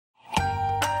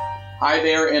Hi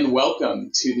there and welcome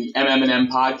to the MM&M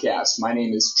podcast. My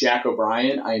name is Jack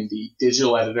O'Brien. I am the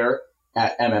digital editor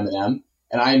at MM&M,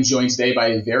 and I am joined today by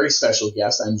a very special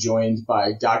guest. I'm joined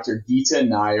by Dr. Geeta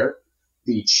Nayyar,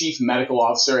 the Chief Medical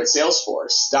Officer at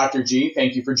Salesforce. Dr. G,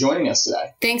 thank you for joining us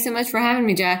today. Thanks so much for having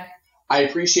me, Jack. I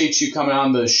appreciate you coming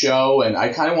on the show, and I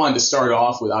kind of wanted to start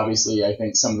off with, obviously, I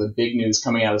think some of the big news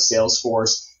coming out of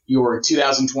Salesforce, your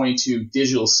 2022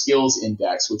 Digital Skills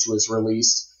Index, which was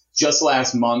released just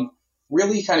last month.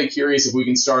 Really kind of curious if we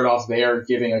can start off there,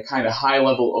 giving a kind of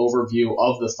high-level overview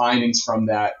of the findings from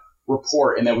that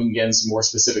report, and then we can get into some more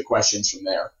specific questions from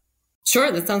there.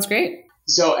 Sure, that sounds great.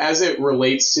 So as it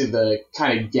relates to the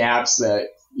kind of gaps that,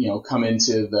 come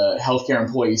into the healthcare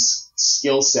employees'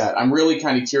 skill set, I'm really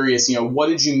kind of curious, what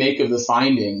did you make of the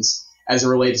findings as it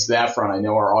relates to that front? I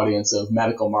know our audience of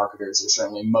medical marketers are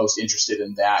certainly most interested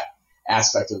in that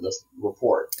aspect of the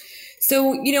report.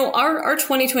 So, our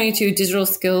 2022 Digital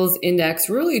Skills Index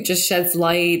really just sheds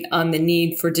light on the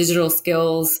need for digital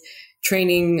skills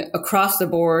training across the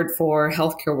board for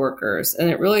healthcare workers.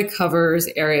 And it really covers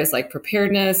areas like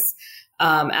preparedness,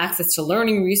 access to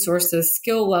learning resources,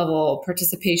 skill level,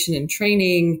 participation in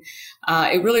training.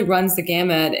 It really runs the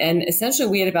gamut. And essentially,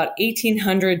 we had about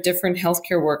 1,800 different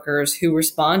healthcare workers who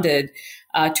responded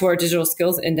to our Digital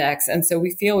Skills Index. And so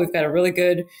we feel we've got a really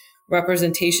good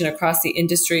representation across the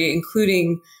industry,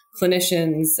 including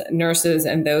clinicians, nurses,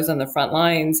 and those on the front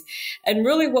lines. And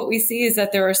really what we see is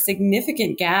that there are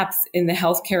significant gaps in the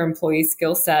healthcare employee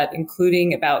skill set,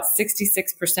 including about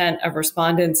 66% of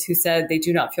respondents who said they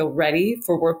do not feel ready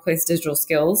for workplace digital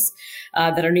skills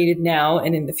that are needed now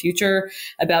and in the future.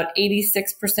 About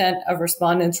 86% of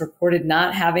respondents reported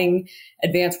not having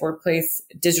advanced workplace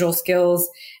digital skills,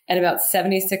 and about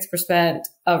 76%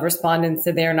 of respondents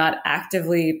said they are not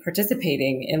actively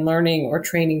participating in learning or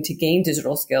training to gain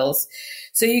digital skills.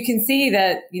 So you can see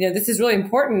that, this is really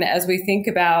important as we think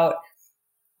about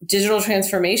digital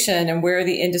transformation and where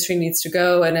the industry needs to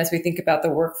go, and as we think about the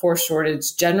workforce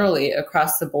shortage generally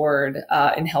across the board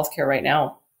in healthcare right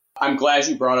now. I'm glad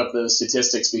you brought up those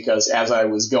statistics because as I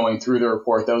was going through the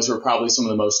report, those were probably some of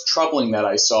the most troubling that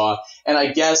I saw. And I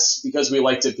guess because we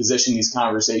like to position these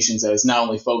conversations as not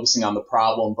only focusing on the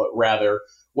problem, but rather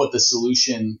what the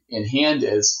solution in hand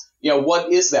is,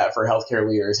 what is that for healthcare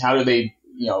leaders? How do they,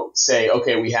 say,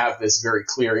 okay, we have this very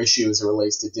clear issue as it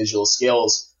relates to digital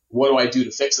skills. What do I do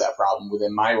to fix that problem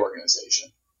within my organization?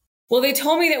 Well, they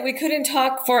told me that we couldn't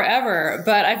talk forever,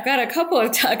 but I've got a couple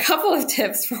of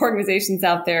tips for organizations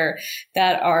out there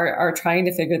that are trying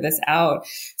to figure this out.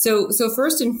 So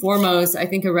first and foremost, I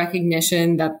think a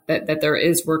recognition that there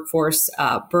is workforce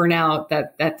burnout,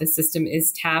 that the system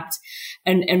is tapped,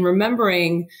 and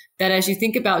remembering that as you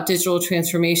think about digital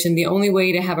transformation, the only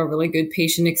way to have a really good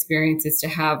patient experience is to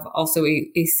have also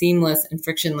a seamless and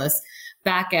frictionless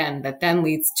back end that then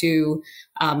leads to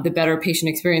the better patient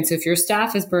experience. So if your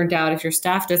staff is burnt out, if your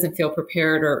staff doesn't feel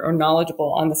prepared or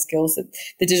knowledgeable on the skills,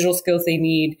 the digital skills they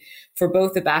need for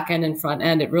both the back end and front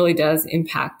end, it really does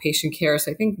impact patient care.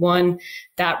 So I think one,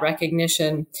 that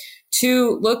recognition.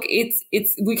 Two, look,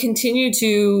 we continue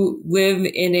to live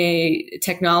in a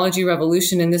technology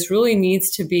revolution, and this really needs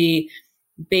to be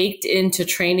baked into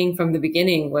training from the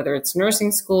beginning, whether it's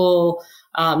nursing school,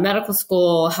 medical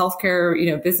school,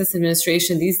 healthcare, business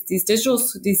administration. These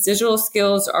digital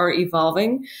skills are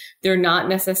evolving. They're not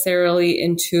necessarily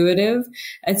intuitive,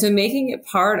 and so making it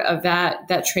part of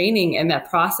that training and that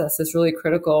process is really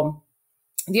critical.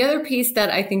 The other piece that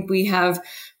I think we have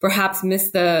perhaps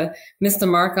missed the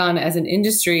mark on as an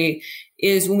industry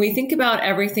is when we think about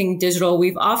everything digital,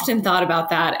 we've often thought about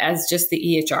that as just the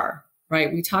EHR,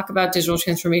 right? We talk about digital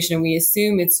transformation and we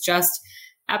assume it's just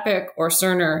Epic or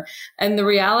Cerner. And the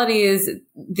reality is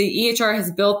the EHR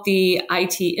has built the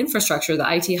IT infrastructure, the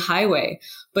IT highway.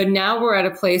 But now we're at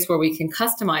a place where we can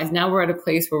customize. Now we're at a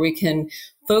place where we can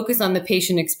focus on the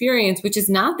patient experience, which is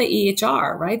not the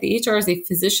EHR, right? The EHR is a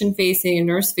physician-facing and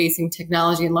nurse-facing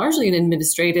technology and largely an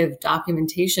administrative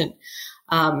documentation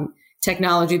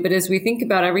technology. But as we think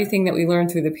about everything that we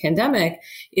learned through the pandemic,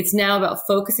 it's now about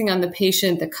focusing on the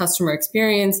patient, the customer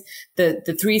experience, the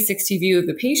 360 view of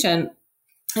the patient.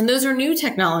 And those are new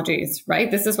technologies, right?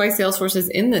 This is why Salesforce is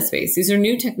in this space. These are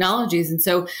new technologies. And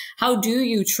so how do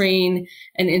you train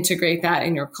and integrate that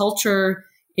in your culture,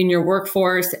 in your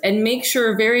workforce, and make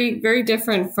sure very, very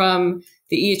different from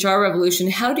the EHR revolution?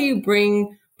 How do you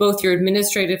bring both your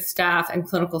administrative staff and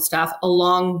clinical staff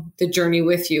along the journey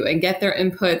with you and get their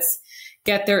inputs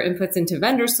into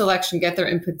vendor selection, get their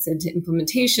inputs into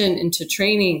implementation, into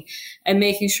training, and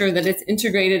making sure that it's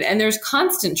integrated. And there's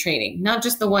constant training, not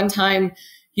just the one time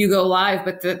you go live,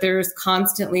 but that there's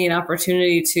constantly an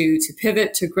opportunity to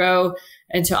pivot, to grow,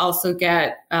 and to also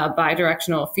get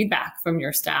bi-directional feedback from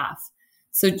your staff.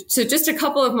 So just a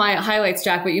couple of my highlights,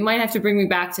 Jack, but you might have to bring me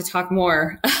back to talk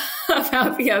more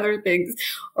about the other things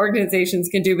organizations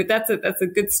can do. But that's a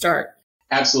good start.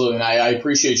 Absolutely. And I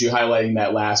appreciate you highlighting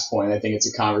that last point. I think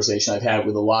it's a conversation I've had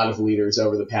with a lot of leaders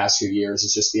over the past few years.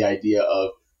 It's just the idea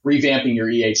of revamping your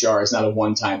EHR is not a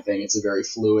one-time thing. It's a very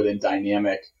fluid and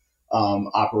dynamic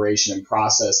operation and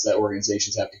process that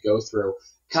organizations have to go through.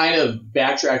 Kind of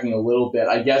backtracking a little bit,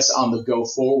 I guess on the go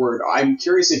forward, I'm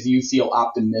curious if you feel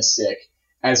optimistic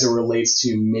as it relates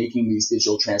to making these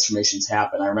digital transformations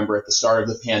happen. I remember at the start of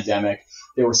the pandemic,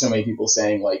 there were so many people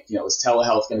saying, like, is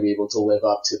telehealth going to be able to live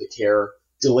up to the care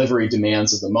delivery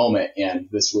demands of the moment? And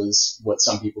this was what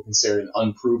some people considered an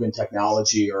unproven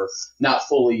technology or not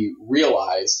fully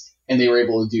realized. And they were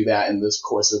able to do that in this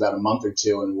course of about a month or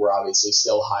two. And we're obviously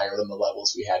still higher than the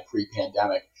levels we had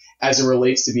pre-pandemic. As it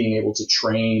relates to being able to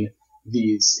train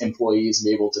these employees and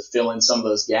be able to fill in some of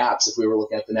those gaps, if we were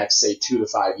looking at the next, say, 2 to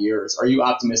 5 years, are you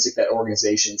optimistic that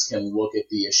organizations can look at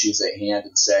the issues at hand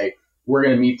and say, we're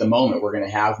going to meet the moment, we're going to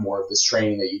have more of this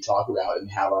training that you talk about and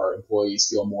have our employees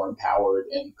feel more empowered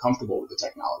and comfortable with the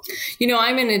technology?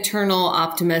 I'm an eternal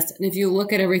optimist. And if you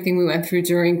look at everything we went through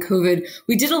during COVID,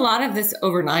 we did a lot of this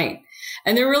overnight.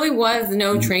 And there really was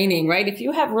no training, right? If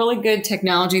you have really good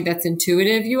technology that's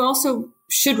intuitive, you also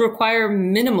should require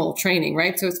minimal training,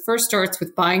 right? So it first starts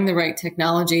with buying the right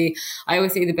technology. I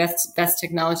always say the best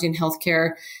technology in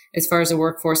healthcare, as far as the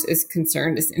workforce is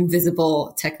concerned, is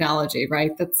invisible technology,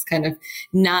 right? That's kind of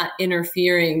not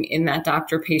interfering in that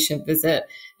doctor-patient visit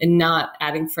and not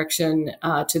adding friction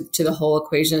to the whole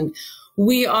equation.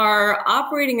 We are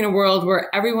operating in a world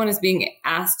where everyone is being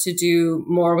asked to do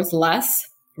more with less,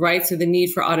 right? So the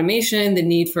need for automation, the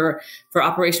need for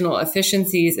operational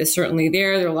efficiencies is certainly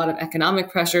there. There are a lot of economic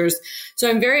pressures. So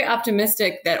I'm very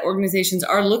optimistic that organizations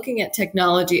are looking at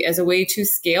technology as a way to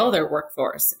scale their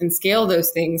workforce and scale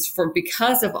those things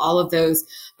because of all of those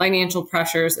financial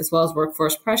pressures as well as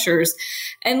workforce pressures.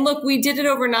 And look, we did it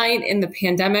overnight in the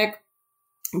pandemic.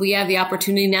 We have the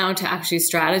opportunity now to actually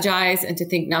strategize and to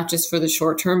think not just for the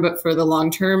short term, but for the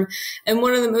long term. And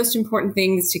one of the most important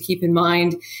things to keep in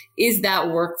mind is that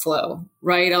workflow,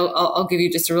 right? I'll give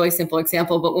you just a really simple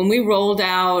example. But when we rolled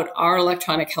out our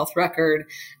electronic health record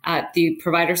at the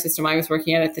provider system I was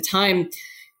working at the time,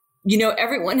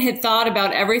 everyone had thought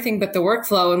about everything but the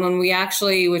workflow. And when we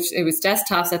actually, which it was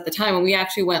desktops at the time, when we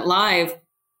actually went live,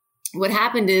 what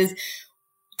happened is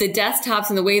the desktops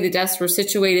and the way the desks were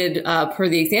situated per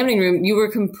the examining room, you were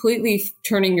completely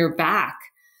turning your back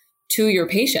to your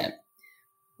patient,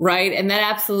 right? And that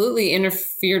absolutely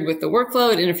interfered with the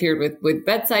workflow. It interfered with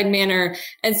bedside manner.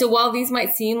 And so while these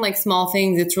might seem like small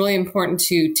things, it's really important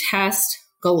to test,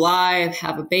 go live,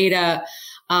 have a beta.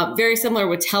 Very similar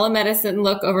with telemedicine.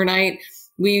 Look, overnight,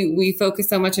 we focus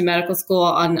so much in medical school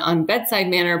on bedside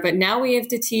manner, but now we have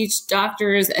to teach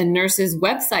doctors and nurses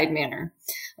webside manner.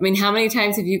 I mean, how many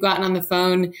times have you gotten on the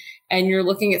phone and you're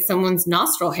looking at someone's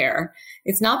nostril hair?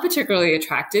 It's not particularly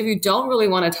attractive. You don't really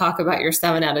want to talk about your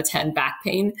 7 out of 10 back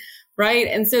pain, right?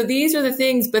 And so these are the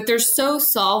things, but they're so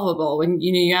solvable. When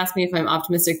you ask me if I'm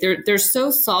optimistic, they're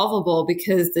so solvable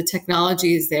because the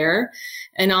technology is there,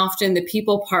 and often the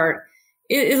people part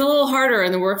is a little harder,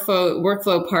 and the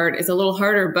workflow part is a little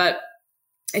harder. But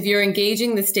if you're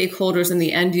engaging the stakeholders and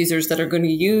the end users that are going to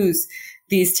use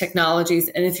these technologies,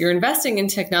 and if you're investing in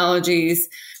technologies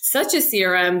such as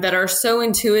CRM that are so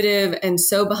intuitive and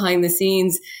so behind the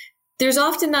scenes, there's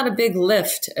often not a big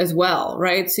lift as well,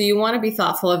 right? So you want to be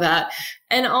thoughtful of that.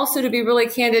 And also, to be really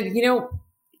candid,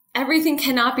 everything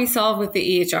cannot be solved with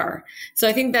the EHR. So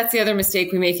I think that's the other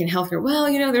mistake we make in healthcare. Well,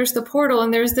 there's the portal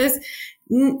and there's this.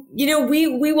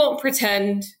 We won't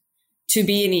pretend to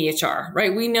be an EHR,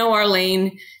 right? We know our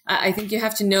lane. I think you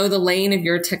have to know the lane of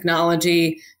your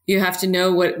technology. You have to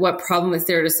know what problem is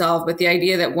there to solve. But the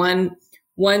idea that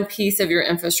one piece of your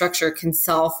infrastructure can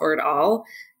solve for it all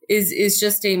is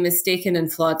just a mistaken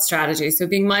and flawed strategy. So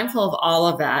being mindful of all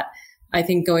of that, I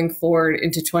think going forward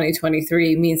into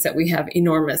 2023 means that we have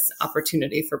enormous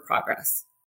opportunity for progress.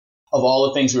 Of all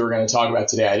the things we were going to talk about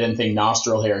today, I didn't think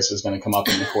nostril hairs was going to come up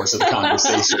in the course of the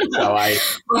conversation. So I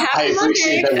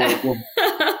appreciate that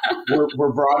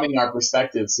we're broadening our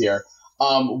perspectives here.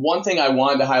 One thing I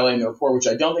wanted to highlight in the report, which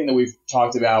I don't think that we've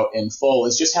talked about in full,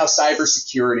 is just how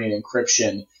cybersecurity and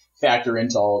encryption factor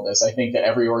into all of this. I think that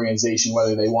every organization,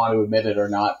 whether they want to admit it or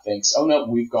not, thinks, oh no,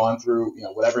 we've gone through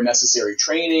whatever necessary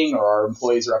training, or our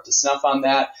employees are up to snuff on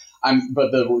that.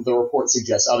 But the report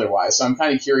suggests otherwise. So I'm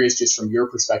kind of curious, just from your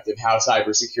perspective, how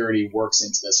cybersecurity works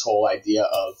into this whole idea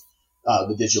of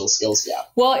the digital skills gap?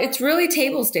 Well, it's really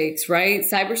table stakes, right?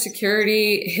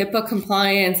 Cybersecurity, HIPAA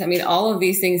compliance. I mean, all of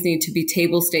these things need to be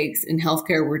table stakes in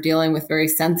healthcare. We're dealing with very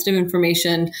sensitive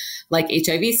information like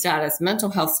HIV status, mental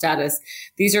health status.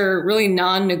 These are really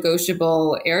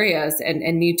non-negotiable areas and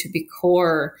need to be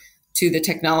core to the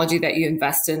technology that you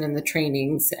invest in and the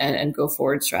trainings and go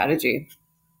forward strategy.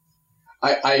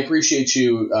 I appreciate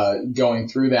you going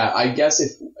through that. I guess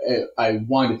if I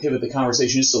wanted to pivot the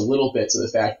conversation just a little bit to the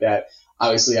fact that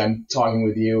obviously I'm talking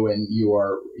with you and you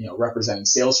are representing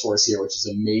Salesforce here, which is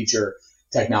a major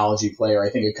technology player. I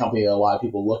think a company that a lot of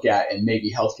people look at, and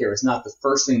maybe healthcare is not the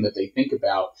first thing that they think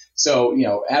about. So,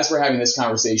 as we're having this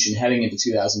conversation heading into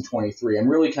 2023, I'm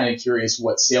really kind of curious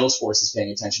what Salesforce is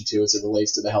paying attention to as it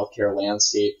relates to the healthcare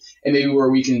landscape and maybe where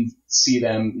we can see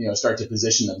them, start to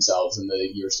position themselves in the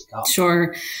years to come.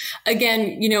 Sure.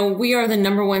 Again, we are the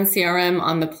number one CRM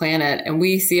on the planet, and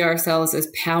we see ourselves as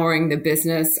powering the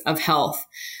business of health.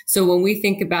 So when we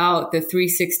think about the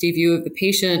 360 view of the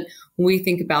patient, when we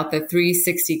think about the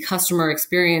 360 customer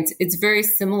experience, it's very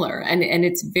similar and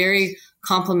it's very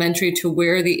complementary to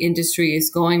where the industry is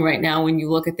going right now. When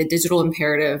you look at the digital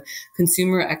imperative,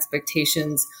 consumer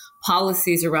expectations,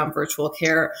 policies around virtual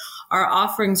care, our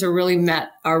offerings are really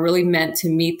meant to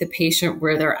meet the patient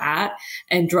where they're at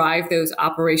and drive those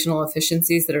operational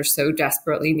efficiencies that are so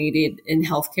desperately needed in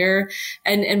healthcare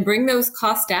and bring those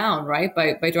costs down, right?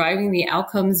 By driving the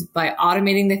outcomes, by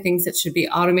automating the things that should be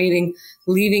automating,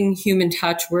 leaving human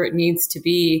touch where it needs to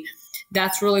be.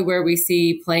 That's really where we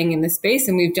see playing in this space.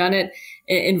 And we've done it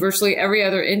in virtually every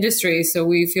other industry. So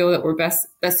we feel that we're best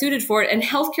suited for it. And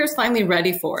healthcare is finally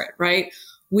ready for it, right?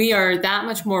 We are that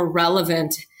much more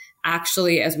relevant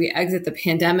actually as we exit the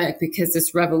pandemic because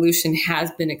this revolution has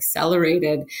been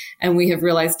accelerated and we have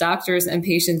realized doctors and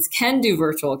patients can do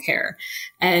virtual care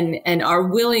and are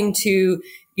willing to,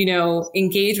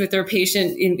 engage with their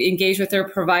patient, engage with their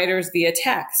providers via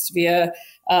text, via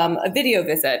a video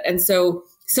visit. And so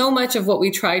much of what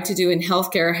we tried to do in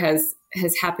healthcare has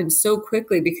happened so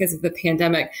quickly because of the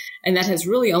pandemic. And that has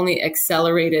really only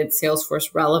accelerated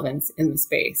Salesforce relevance in the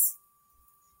space.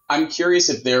 I'm curious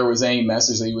if there was any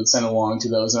message that you would send along to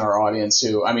those in our audience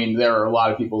who, there are a lot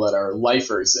of people that are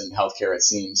lifers in healthcare, it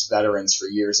seems, veterans for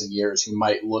years and years, who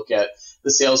might look at the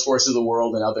Salesforce of the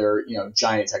world and other,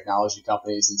 giant technology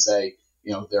companies and say,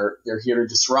 they're here to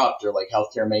disrupt, or like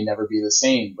healthcare may never be the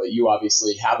same, but you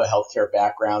obviously have a healthcare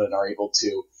background and are able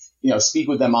to, speak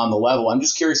with them on the level. I'm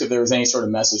just curious if there was any sort of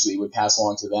message that you would pass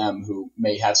along to them who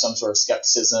may have some sort of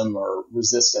skepticism or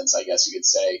resistance, I guess you could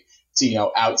say,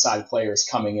 to, outside players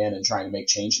coming in and trying to make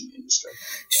change in the industry.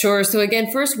 Sure. So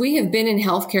again, first, we have been in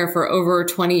healthcare for over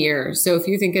 20 years. So if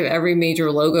you think of every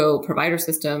major logo provider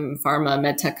system, pharma,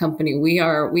 medtech company, we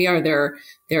are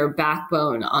their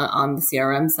backbone on the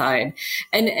CRM side.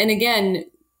 And again,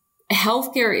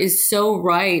 healthcare is so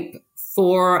ripe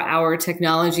for our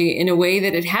technology in a way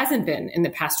that it hasn't been in the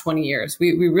past 20 years.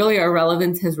 We really, our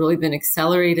relevance has really been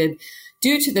accelerated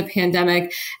due to the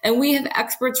pandemic. And we have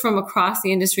experts from across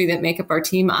the industry that make up our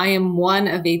team. I am one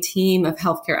of a team of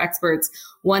healthcare experts,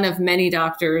 one of many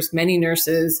doctors, many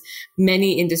nurses,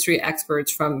 many industry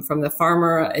experts from the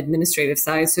pharma administrative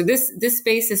side. So this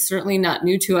space is certainly not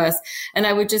new to us. And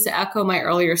I would just echo my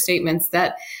earlier statements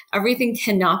that everything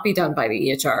cannot be done by the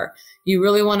EHR. You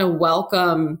really want to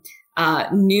welcome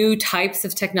new types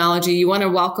of technology. You want to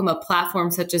welcome a platform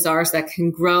such as ours that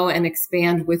can grow and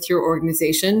expand with your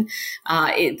organization.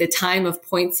 The time of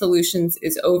point solutions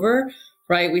is over,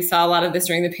 right? We saw a lot of this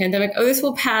during the pandemic. Oh, this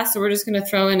will pass. So we're just going to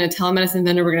throw in a telemedicine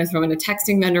vendor. We're going to throw in a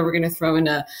texting vendor. We're going to throw in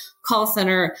a call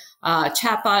center,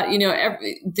 chatbot.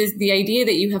 The idea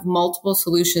that you have multiple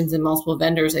solutions and multiple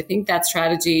vendors, I think that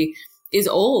strategy is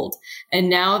old. And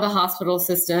now the hospital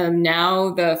system,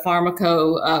 now the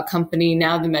pharmaco company,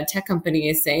 now the medtech company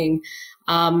is saying,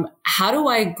 how do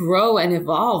I grow and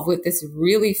evolve with this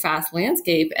really fast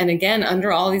landscape? And again, under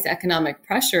all these economic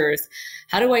pressures,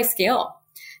 how do I scale?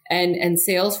 And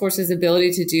Salesforce's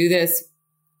ability to do this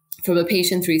from a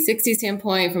patient 360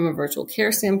 standpoint, from a virtual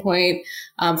care standpoint,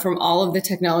 from all of the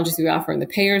technologies we offer in the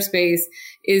payer space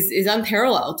is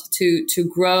unparalleled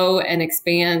to grow and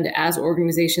expand as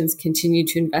organizations continue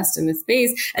to invest in the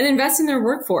space and invest in their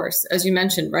workforce, as you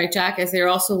mentioned, right, Jack, as they're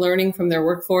also learning from their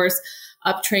workforce,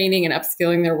 up training and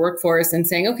upskilling their workforce and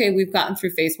saying, okay, we've gotten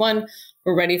through phase one,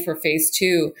 we're ready for phase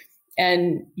two.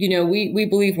 And, we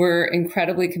believe we're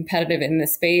incredibly competitive in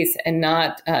this space and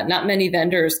not many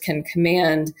vendors can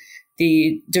command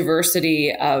the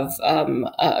diversity of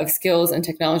skills and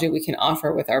technology we can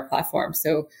offer with our platform.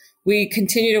 So we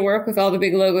continue to work with all the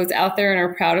big logos out there and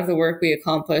are proud of the work we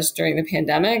accomplished during the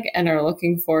pandemic and are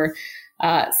looking for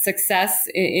success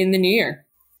in the new year.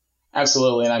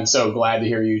 Absolutely. And I'm so glad to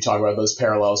hear you talk about those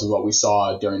parallels of what we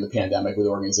saw during the pandemic with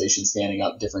organizations standing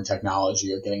up different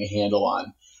technology or getting a handle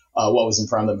on what was in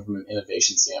front of them from an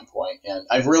innovation standpoint. And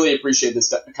I've really appreciated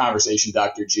this conversation,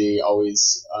 Dr. G.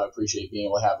 Always appreciate being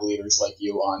able to have leaders like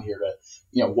you on here to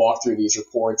walk through these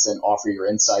reports and offer your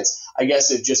insights. I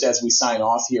guess if just as we sign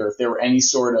off here, if there were any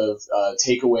sort of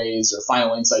takeaways or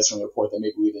final insights from the report that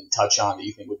maybe we didn't touch on that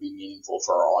you think would be meaningful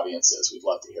for our audiences, we'd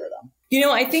love to hear them.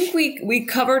 I think we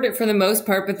covered it for the most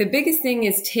part, but the biggest thing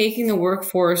is taking the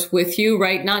workforce with you,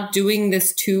 right? Not doing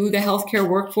this to the healthcare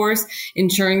workforce,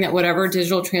 ensuring that whatever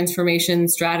digital transformation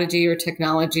strategy or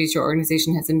technologies your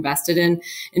organization has invested in,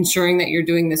 ensuring that you're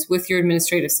doing this with your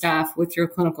administrative staff, with your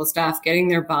clinical staff, getting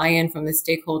their buy-in from the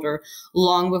stakeholder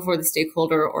long before the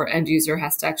stakeholder or end user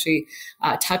has to actually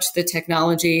touch the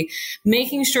technology,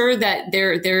 making sure that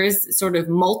there is sort of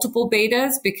multiple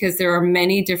betas because there are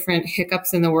many different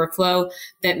hiccups in the workflow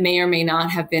that may or may not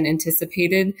have been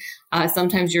anticipated.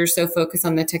 Sometimes you're so focused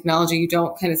on the technology, you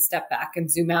don't kind of step back and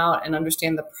zoom out and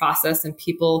understand the process and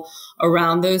people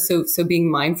around those. So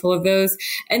being mindful of those.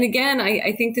 And again,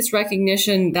 I think this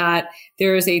recognition that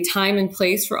there is a time and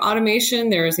place for automation,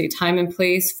 there is a time and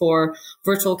place for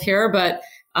virtual care, but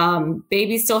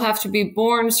babies still have to be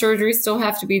born, surgeries still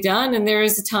have to be done, and there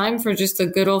is a time for just the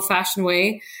good old fashioned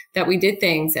way that we did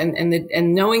things,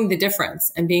 and knowing the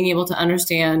difference and being able to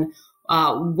understand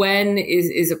when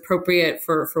is appropriate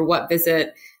for what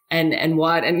visit and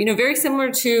what, and very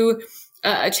similar to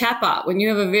a chatbot. When you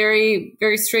have a very,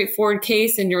 very straightforward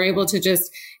case and you're able to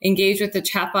just engage with the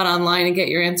chatbot online and get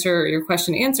your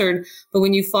question answered, but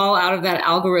when you fall out of that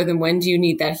algorithm, when do you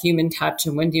need that human touch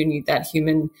and when do you need that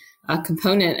human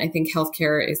component? I think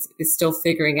healthcare is still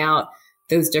figuring out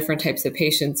those different types of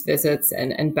patients, visits,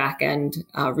 and back-end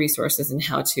resources and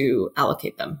how to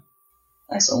allocate them.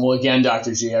 Excellent. Well, again,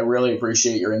 Dr. G, I really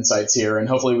appreciate your insights here, and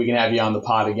hopefully we can have you on the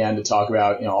pod again to talk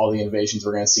about all the innovations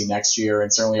we're going to see next year,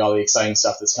 and certainly all the exciting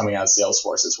stuff that's coming out of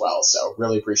Salesforce as well. So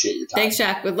really appreciate your time. Thanks,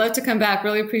 Jack. Would love to come back.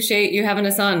 Really appreciate you having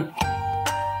us on.